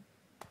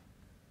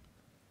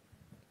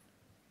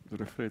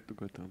 They're afraid to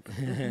go down.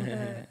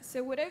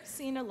 So what I've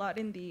seen a lot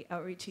in the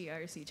Outreach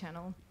IRC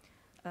channel,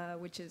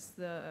 which is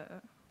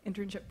the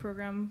internship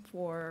program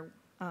for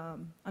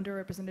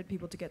underrepresented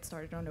people to get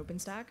started on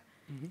OpenStack,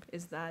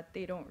 is that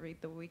they don't read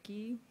the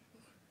wiki.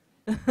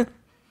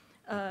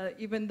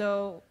 Even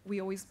though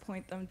we always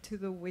point them to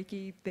the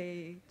wiki,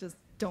 they just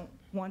don't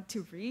want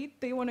to read.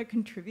 They want to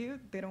contribute.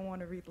 They don't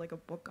want to read like a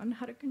book on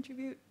how to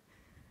contribute.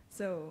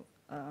 So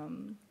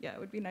yeah, it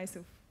would be nice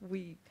if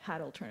we had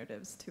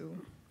alternatives to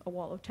a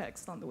wall of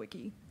text on the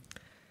wiki.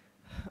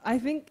 I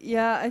think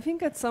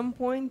at some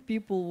point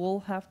people will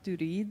have to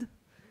read.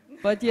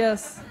 But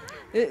yes,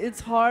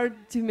 it's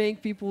hard to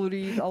make people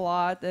read a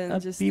lot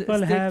and just stick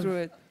through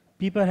it.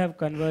 People have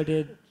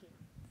converted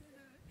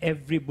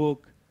every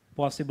book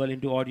possible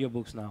into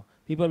audiobooks now.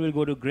 People will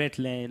go to great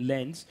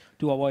lengths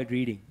to avoid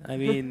reading. I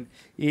mean,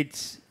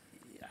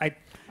 I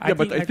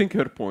think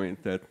her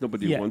point that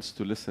nobody wants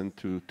to listen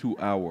to 2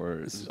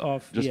 hours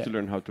just to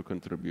learn how to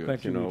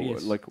contribute. You know,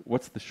 like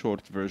what's the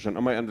short version?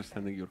 Am I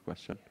understanding your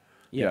question?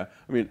 Yeah.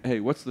 I mean, hey,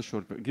 what's the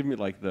short? Give me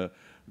like the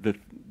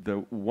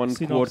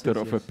 1/4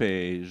 of a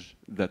page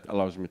that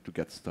allows me to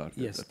get started.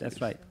 Yes, that's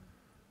right.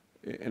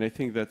 And I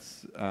think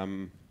that's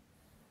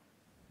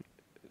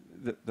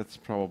that's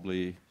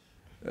probably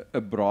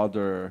a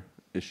broader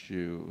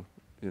issue.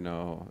 You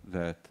know,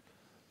 that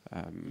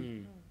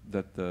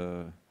that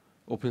the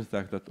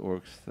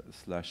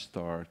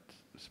OpenStack.org/start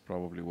is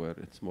probably where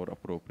it's more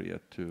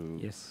appropriate to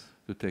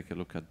take a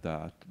look at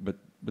that.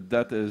 But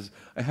that is,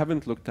 I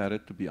haven't looked at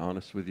it, to be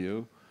honest with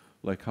you.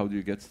 Like, how do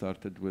you get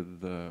started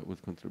with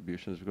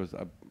contributions? Because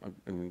I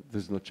mean,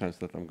 there's no chance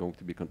that I'm going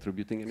to be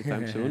contributing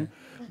anytime soon.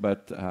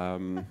 But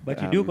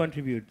you do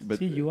contribute. But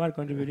see, you are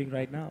contributing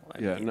right now.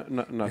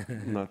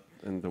 Not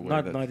in the way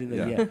not in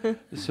the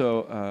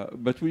So,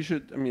 but we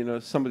should. I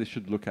mean, somebody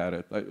should look at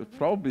it.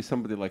 Probably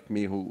somebody like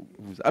me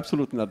who's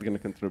absolutely not going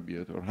to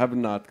contribute or have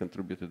not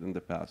contributed in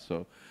the past.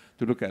 So,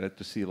 to look at it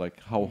to see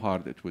like how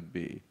hard it would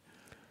be.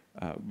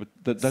 But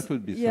that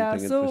would be something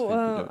interesting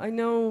to do. I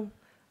know.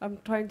 I'm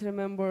trying to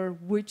remember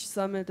which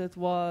summit it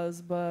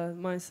was, but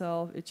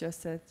myself,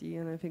 HSETI,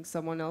 and I think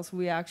someone else,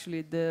 we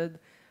actually did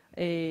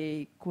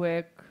a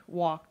quick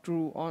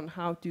walkthrough on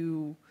how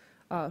to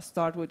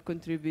start with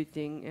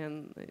contributing,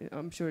 and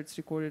I'm sure it's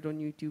recorded on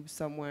YouTube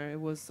somewhere.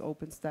 It was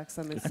OpenStack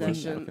Summit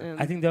session.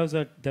 I think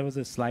there was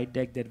a slide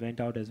deck that went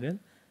out as well.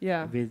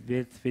 Yeah.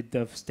 With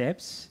the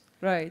steps.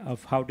 Right.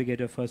 Of how to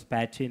get a first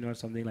patch in or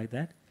something like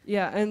that.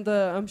 Yeah, and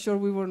I'm sure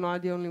we were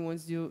not the only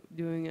ones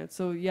doing it.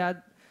 So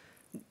yeah.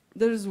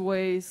 There's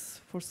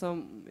ways for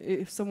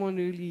if someone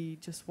really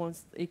just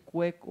wants a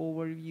quick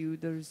overview,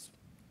 there's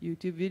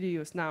YouTube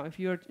videos. Now, if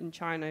you're in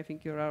China, I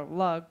think you're out of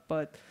luck,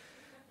 but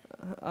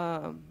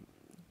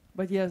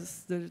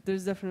yes,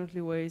 there's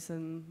definitely ways,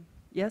 and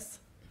yes?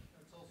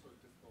 It's also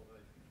difficult, I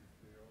think, if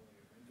you're only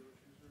a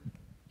Windows user.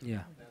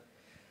 Yeah. That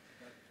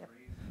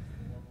raises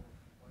the level of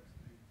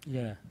complexity.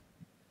 Yeah.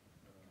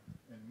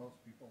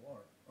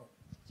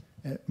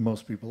 And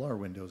most people are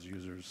Windows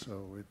users,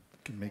 so it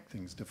can make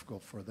things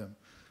difficult for them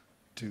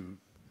to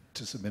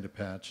submit a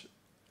patch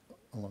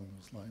along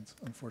those lines,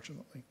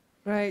 unfortunately.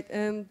 Right,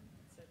 and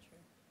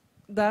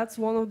that's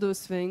one of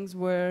those things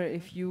where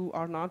if you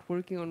are not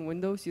working on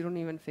Windows, you don't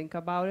even think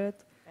about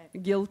it.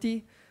 Right.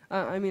 Guilty.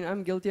 I mean,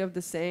 I'm guilty of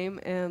the same,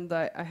 and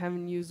I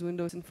haven't used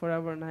Windows in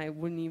forever, and I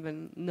wouldn't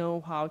even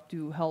know how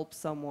to help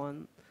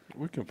someone.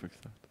 We can fix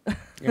that.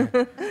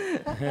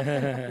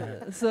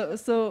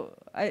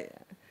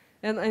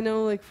 And I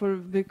know, like, for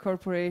big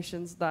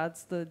corporations,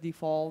 that's the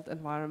default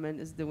environment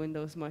is the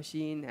Windows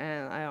machine,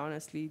 and I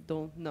honestly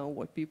don't know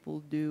what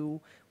people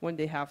do when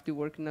they have to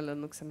work in a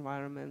Linux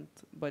environment,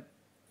 but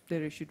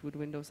they're issued with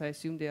Windows. I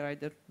assume they're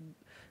either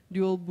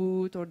dual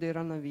boot or they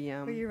run a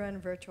VM. Or you run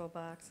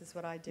VirtualBox is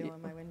what I do Yeah.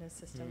 on my Windows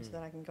system, so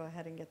that I can go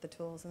ahead and get the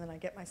tools, and then I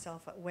get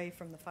myself away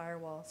from the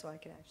firewall so I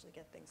can actually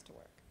get things to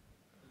work.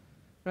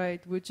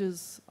 Right, which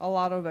is a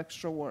lot of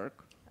extra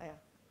work. Yeah,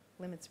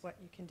 limits what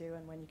you can do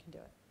and when you can do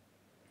it.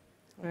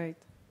 Right.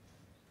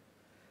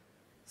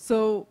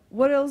 So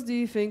what else do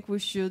you think we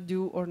should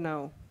do or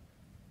know?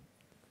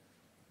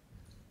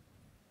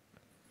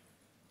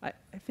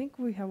 I think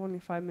we have only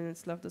 5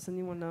 minutes left. Does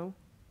anyone know?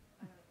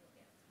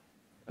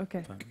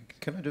 Okay.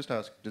 Can I just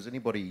ask, did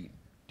anybody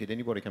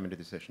come into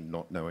this session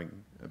not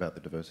knowing about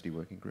the diversity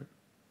working group?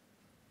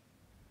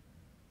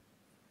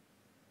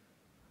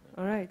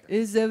 All right.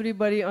 Is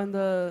everybody on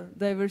the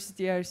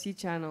Diversity IRC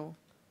channel?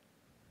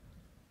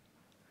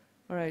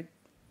 All right.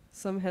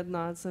 Some head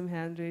nods, some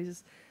hand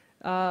raises.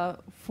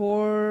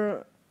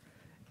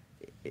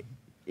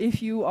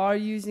 If you are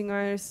using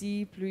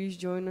IRC, please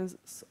join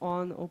us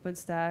on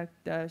OpenStack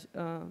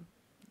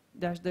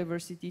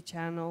Diversity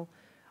channel.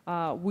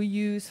 We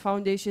use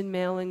Foundation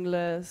mailing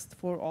list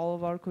for all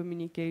of our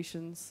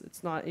communications.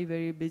 It's not a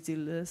very busy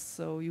list,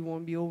 so you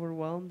won't be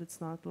overwhelmed. It's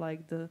not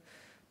like the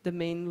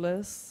main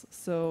list.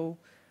 So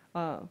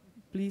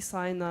please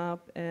sign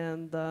up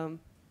and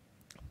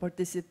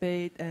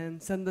participate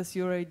and send us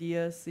your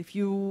ideas. If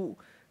you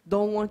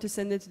don't want to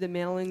send it to the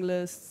mailing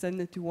list, send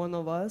it to one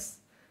of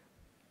us,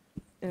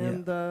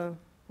 and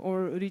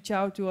or reach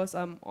out to us.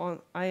 I am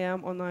on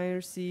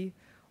IRC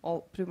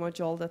pretty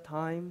much all the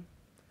time.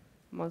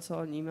 I'm also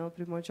on email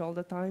pretty much all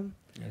the time.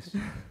 Yes.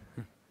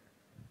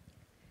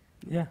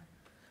 Yeah,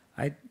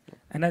 I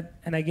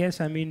guess,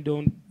 I mean,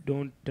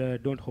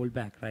 don't hold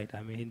back, right?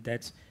 I mean,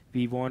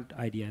 we want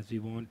ideas. We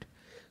want,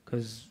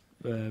 because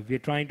we're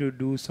trying to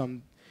do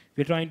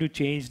we're trying to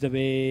change the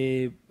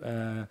way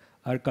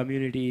our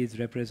community is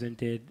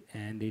represented,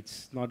 and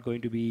it's not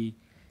going to be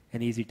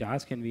an easy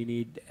task, and we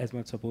need as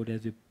much support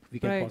as we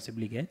can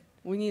possibly get.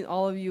 We need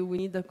all of you. We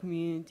need the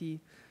community.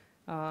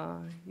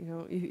 You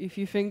know, if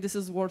you think this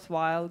is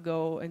worthwhile,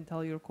 go and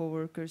tell your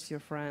coworkers,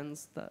 your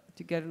friends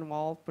to get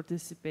involved,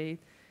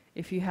 participate.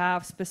 If you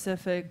have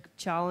specific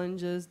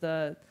challenges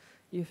that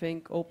you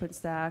think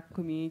OpenStack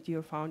community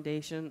or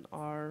foundation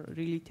are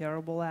really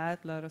terrible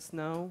at, let us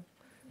know,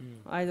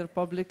 either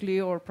publicly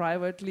or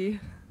privately.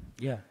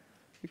 Yeah.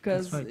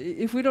 Because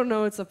if we don't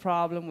know it's a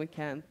problem, we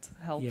can't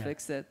help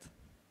fix it.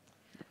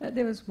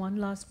 There was one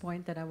last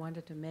point that I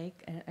wanted to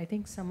make, and I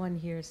think someone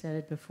here said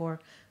it before,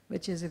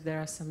 which is if there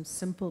are some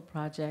simple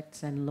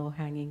projects and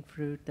low-hanging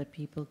fruit that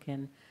people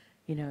can,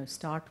 you know,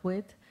 start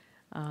with,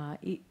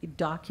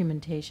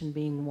 documentation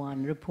being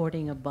one,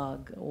 reporting a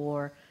bug,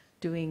 or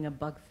doing a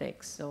bug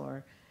fix,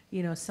 or,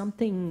 you know,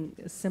 something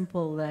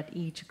simple that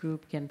each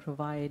group can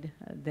provide,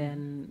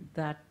 then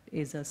that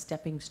is a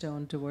stepping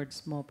stone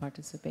towards more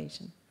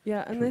participation.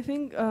 Yeah, and I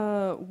think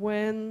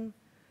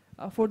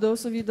for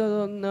those of you that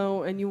don't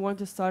know and you want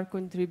to start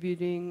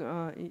contributing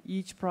in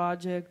each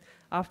project,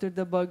 after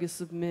the bug is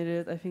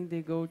submitted, I think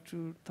they go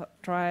through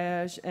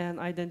triage and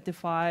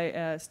identify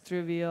as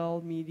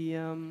trivial,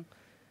 medium,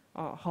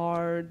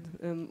 hard,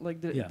 and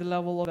like the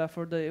level of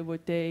effort that it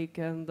would take.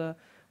 And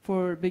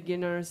for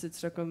beginners,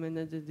 it's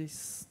recommended that they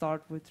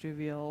start with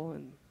trivial,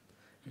 and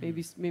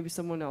maybe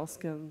someone else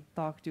can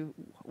talk to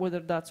whether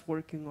that's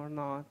working or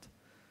not.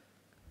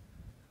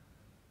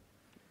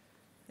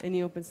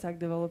 Any OpenStack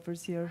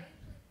developers here?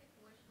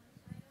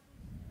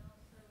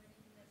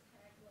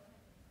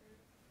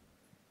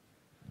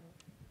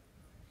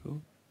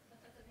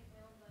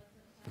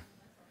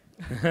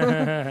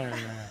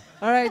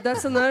 All right,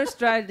 that's another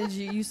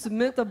strategy. You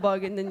submit a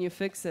bug and then you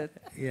fix it.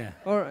 Yeah.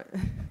 Or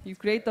you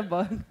create a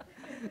bug.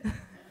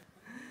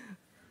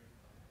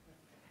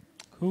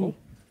 Cool.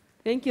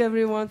 Thank you,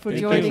 everyone, for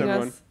joining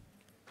us.